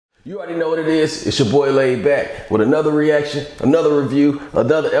You already know what it is. It's your boy LayedBak with another reaction, another review,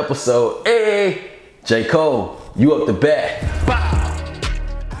 another episode. Hey, J. Cole, you up the bat.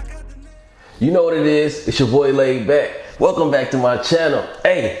 You know what it is. It's your boy LayedBak. Welcome back to my channel.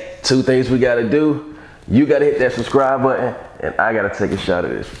 Hey, two things we gotta do. You gotta hit that subscribe button, and I gotta take a shot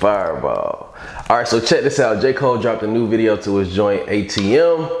of this fireball. All right, so check this out. J. Cole dropped a new video to his joint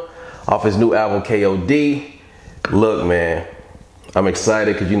ATM off his new album KOD. Look, man, I'm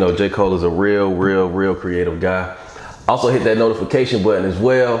excited because you know J. Cole is a real creative guy. Also hit that notification button as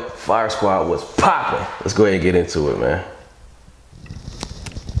well. Fire Squad was popping. Let's go ahead and get into it, man.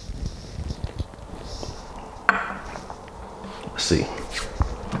 Let's see.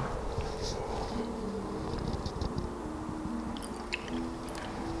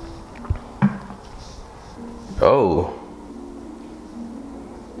 Oh.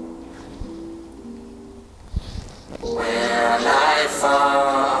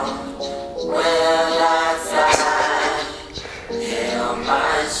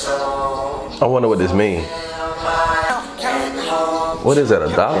 I wonder what this means. What is that,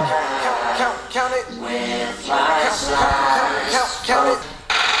 $1? Count it.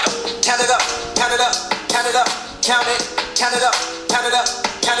 Count it up, count it up, count it up, count it, count it up, count it up,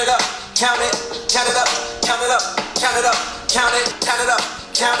 count it up, count it, count it up, count it up, count it up, count it, count it up,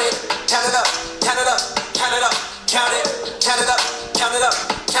 count it, count it up, count it up, count it up, count it, count it up, count it up,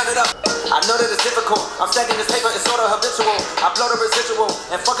 count it up. I know that it's difficult. I'm stacking this paper, it's sort of habitual. I blow the residual,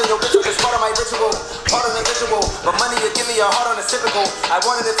 and fucking your ritual is part of my ritual. Part of the visual, but money you give me your heart on a typical. I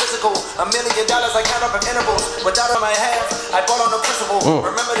wanted it physical, $1 million I count up in intervals. Without on my hands, I bought on the principle.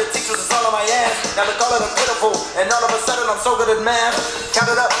 Remember the teachers, it's all on my ass. Now look all of them pitiful, and all of a sudden I'm so good at math. Count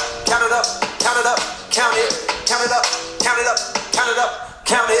it up, count it up, count it up, count it, count it up, count it up, count it up,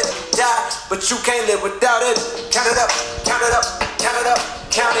 count it, die, but you can't live without it. Count it up, count it up, count it up.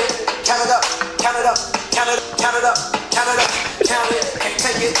 Count it, count it up, count it up, count it, count it up, count it up, count it, can't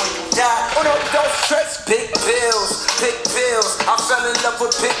take it when you die. Oh no, don't stress, big bills, big bills. I fell in love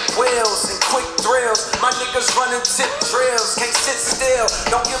with big wheels and quick thrills. My niggas running tip drills, can't sit still.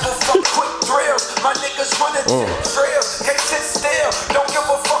 Don't give a fuck, quick thrills. My niggas running tip drills, can't sit still. Don't give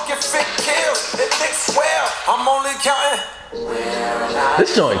a fuck if it kills. It mix well, I'm only counting.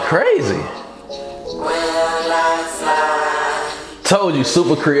 This joint crazy. Will I fly? Told you,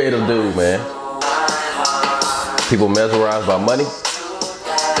 super creative dude, man. People mesmerized by money. Is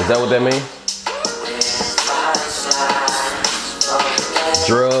that what that means?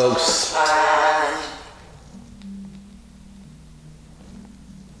 Drugs.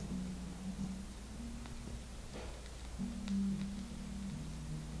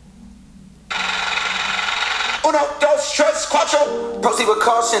 Uno, dos, tres, cuatro. Proceed with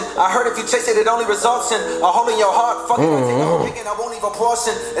caution. I heard if you chase it, it only results in a hole in your heart. Fuck it, I take a whole pig and I won't even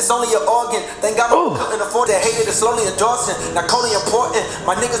portion. It's only your organ. Thank God I couldn't afford it. Hated it slowly endorsing. Not Cody important.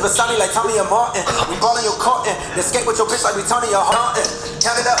 My niggas beside me like Tommy and Martin. We ballin' your carton. Escape with your bitch like we Tony or Hauntin'.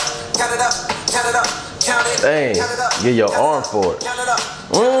 Count it up, count it up, count it up, count it. Dang, get your arm for it. Count it up.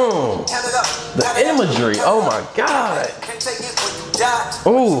 Count it up. The imagery, oh my God. Can't take it when you die.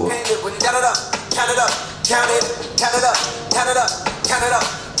 Ooh. Count it up, count it up. Count it, count it up, count it up, count it up,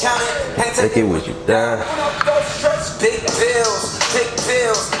 count it. Can't take it with you down. Big bills, big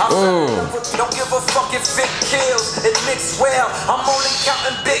bills. Don't give a fuck if it kills. It mix well. I'm only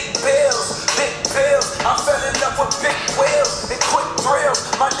counting big bills, big bills. I fell in love with big wheels and quick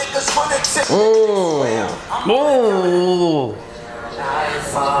thrills. My niggas running tip.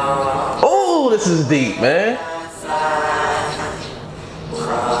 Oh, this is deep, man.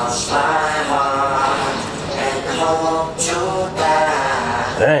 Cross my heart.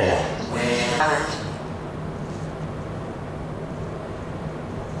 Damn.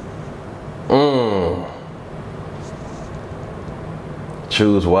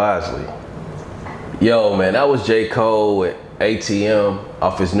 Choose wisely. Yo, man, that was J. Cole with ATM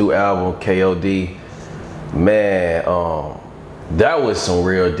off his new album KOD. Man, that was some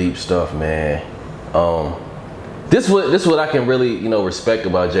real deep stuff, man. This what I can really, you know, respect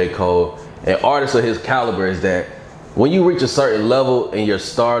about J. Cole and artists of his caliber is that when you reach a certain level in your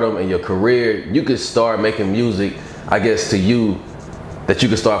stardom and your career, you can start making music, I guess, to you that you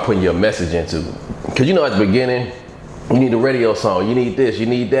can start putting your message into. Because you know at the beginning, you need a radio song, you need this, you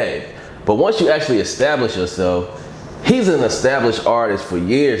need that. But once you actually establish yourself, he's an established artist for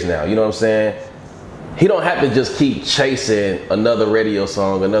years now, you know what I'm saying? He don't have to just keep chasing another radio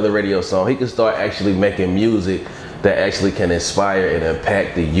song. He can start actually making music that actually can inspire and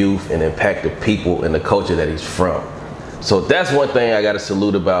impact the youth and impact the people and the culture that he's from. So that's one thing I gotta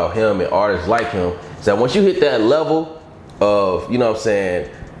salute about him and artists like him, is that once you hit that level of, you know what I'm saying,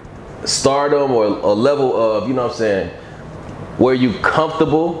 stardom or a level of, you know what I'm saying, where you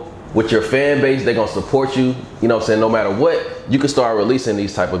comfortable with your fan base, they're gonna support you, you know what I'm saying, no matter what, you can start releasing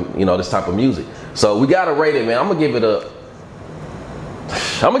these type of, you know, this type of music. So we gotta rate it, man. I'm gonna give it a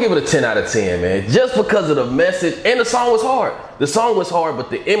 10 out of 10, man. Just because of the message, and the song was hard. The song was hard, but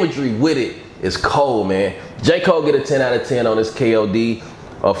the imagery with it is cold, man. J. Cole get a 10 out of 10 on this KOD,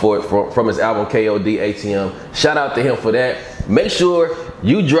 from his album KOD ATM. Shout out to him for that. Make sure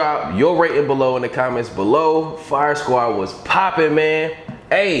you drop your rating below in the comments below. Fire Squad was popping, man.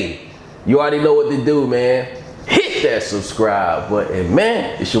 Hey, you already know what to do, man. Hit that subscribe button,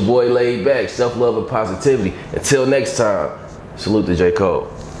 man. It's your boy LayedBak, self-love and positivity. Until next time, salute to J.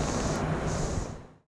 Cole.